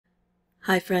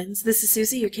Hi friends, this is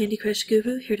Susie, your Candy Crush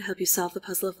guru, here to help you solve the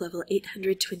puzzle of level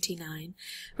 829,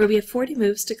 where we have 40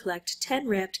 moves to collect 10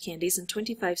 wrapped candies and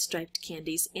 25 striped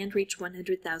candies and reach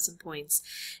 100,000 points.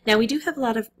 Now we do have a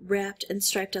lot of wrapped and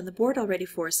striped on the board already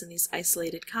for us in these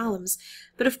isolated columns,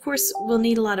 but of course we'll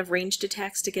need a lot of ranged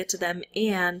attacks to get to them,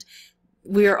 and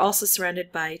we are also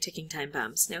surrounded by ticking time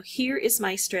bombs. Now here is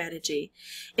my strategy.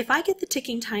 If I get the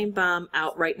ticking time bomb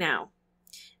out right now,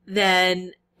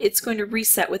 then it's going to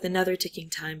reset with another ticking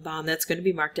time bomb that's going to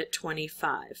be marked at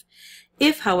 25.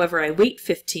 If, however, I wait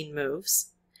 15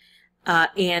 moves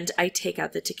and I take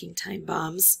out the ticking time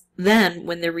bombs, then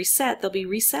when they're reset, they'll be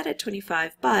reset at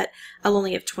 25, but I'll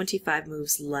only have 25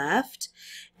 moves left,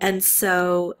 and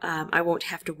so I won't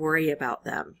have to worry about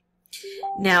them.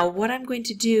 Now, what I'm going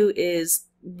to do is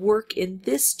work in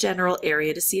this general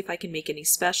area to see if I can make any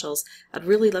specials. I'd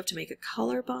really love to make a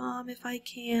color bomb if I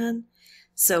can.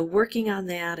 So working on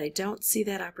that, I don't see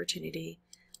that opportunity.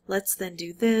 Let's then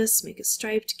do this, make a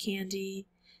striped candy,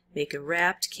 make a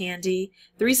wrapped candy.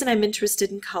 The reason I'm interested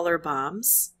in color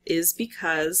bombs is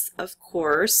because, of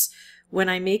course, when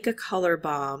I make a color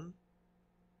bomb,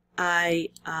 if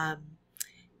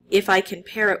I can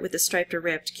pair it with a striped or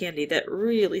wrapped candy, that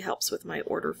really helps with my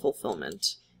order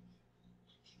fulfillment.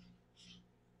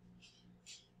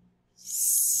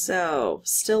 So,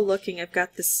 still looking, I've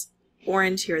got this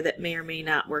orange here that may or may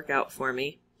not work out for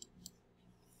me.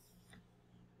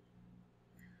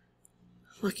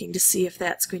 Looking to see if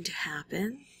that's going to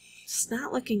happen. It's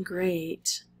not looking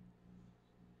great.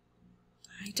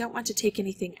 I don't want to take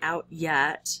anything out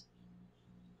yet.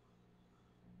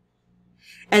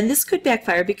 And this could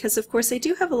backfire because, of course, I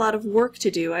do have a lot of work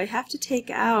to do. I have to take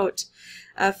out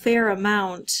a fair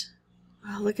amount.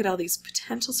 Oh, look at all these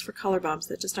potentials for color bombs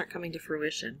that just aren't coming to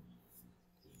fruition.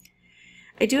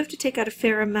 I do have to take out a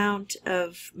fair amount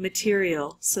of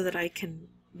material so that I can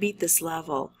beat this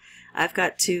level. I've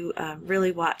got to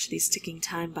really watch these ticking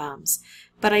time bombs.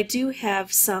 But I do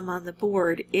have some on the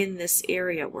board in this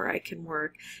area where I can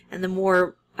work, and the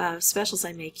more specials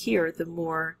I make here, the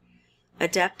more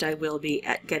adept I will be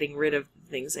at getting rid of the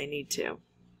things I need to.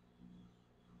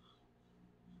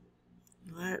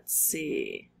 Let's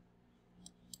see.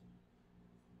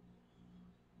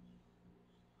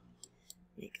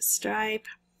 Make a stripe.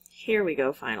 Here we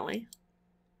go, finally.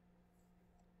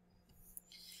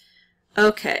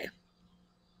 Okay.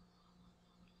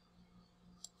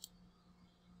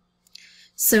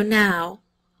 So now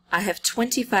I have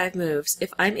 25 moves.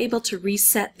 If I'm able to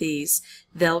reset these,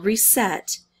 they'll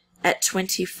reset at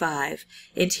 25.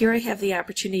 And here I have the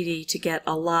opportunity to get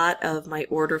a lot of my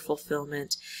order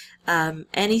fulfillment.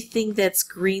 Anything that's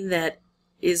green that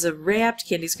is a wrapped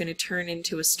candy is going to turn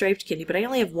into a striped candy, but I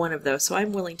only have one of those, so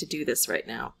I'm willing to do this right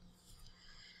now.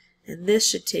 And this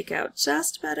should take out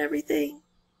just about everything.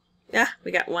 Yeah,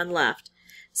 we got one left.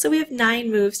 So we have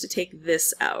 9 moves to take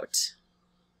this out.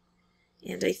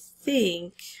 And I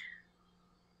think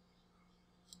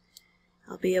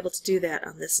I'll be able to do that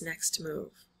on this next move.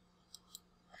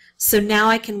 So now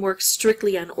I can work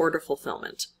strictly on order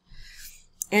fulfillment.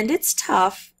 And it's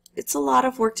tough. It's a lot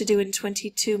of work to do in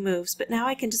 22 moves, but now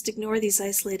I can just ignore these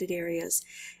isolated areas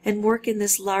and work in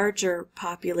this larger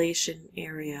population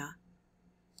area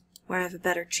where I have a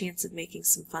better chance of making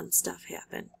some fun stuff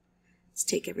happen. Let's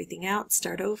take everything out,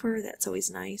 start over. That's always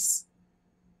nice.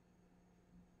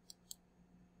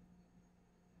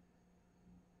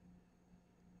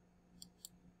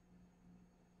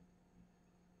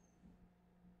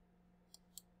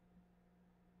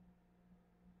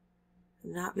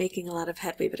 I'm not making a lot of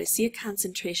headway, but I see a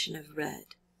concentration of red.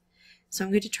 So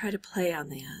I'm going to try to play on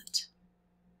that.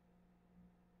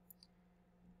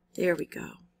 There we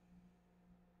go.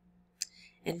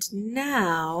 And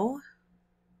now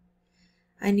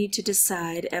I need to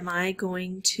decide, am I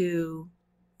going to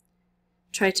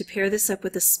try to pair this up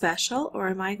with a special, or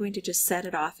am I going to just set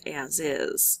it off as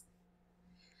is?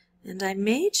 And I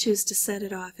may choose to set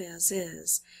it off as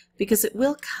is, because it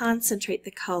will concentrate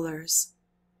the colors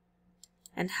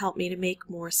and help me to make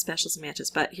more specials and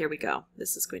matches. But here we go.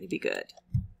 This is going to be good.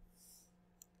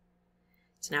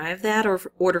 So now I have that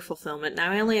order fulfillment.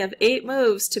 Now I only have 8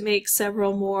 moves to make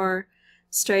several more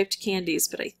striped candies,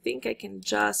 but I think I can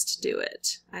just do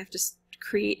it. I have to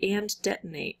create and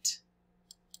detonate.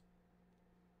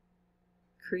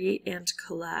 Create and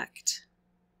collect.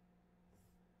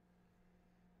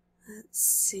 Let's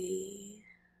see.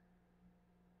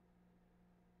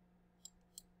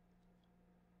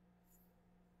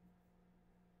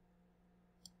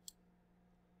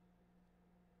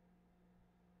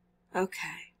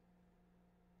 Okay.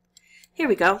 Here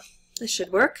we go. This should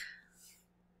work.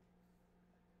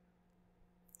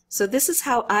 So this is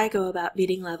how I go about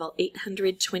beating level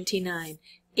 829.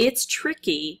 It's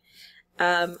tricky.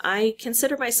 I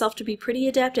consider myself to be pretty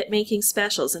adept at making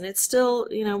specials, and it's still,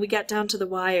 we got down to the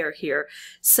wire here.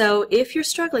 So if you're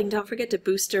struggling, don't forget to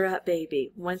boost her up,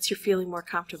 baby, once you're feeling more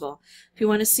comfortable. If you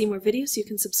want to see more videos, you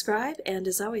can subscribe, and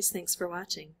as always, thanks for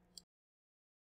watching.